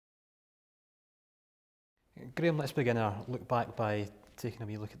Graeme, let's begin our look back by taking a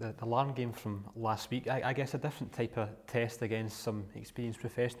wee look at the Larne game from last week. I guess a different type of test against some experienced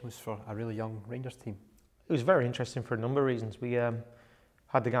professionals for a really young Rangers team. It was very interesting for a number of reasons. We had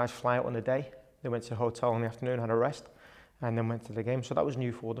the guys fly out on the day. They went to a hotel in the afternoon, had a rest, and then went to the game. So that was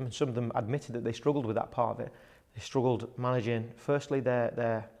new for them. And some of them admitted that they struggled with that part of it. They struggled managing, firstly,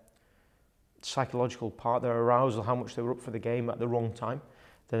 their psychological part, their arousal, how much they were up for the game at the wrong time.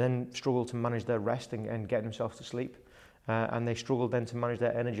 They then struggled to manage their rest and get themselves to sleep. And they struggled then to manage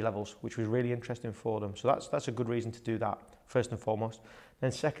their energy levels, which was really interesting for them. So that's a good reason to do that, first and foremost.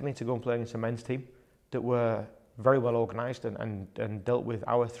 Then secondly, to go and play against a men's team that were very well organised and dealt with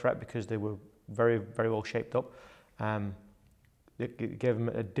our threat because they were very, very well shaped up. It gave them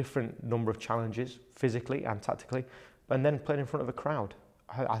a different number of challenges, physically and tactically, and then playing in front of a crowd.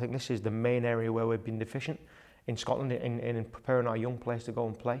 I think this is the main area where we've been deficient in Scotland in preparing our young players to go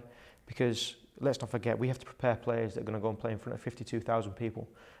and play, because let's not forget, we have to prepare players that are going to go and play in front of 52,000 people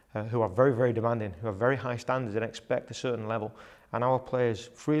who are very, very demanding, who have very high standards and expect a certain level. And our players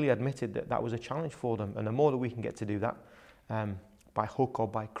freely admitted that that was a challenge for them. And the more that we can get to do that, by hook or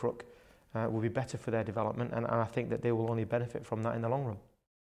by crook, will be better for their development. And I think that they will only benefit from that in the long run.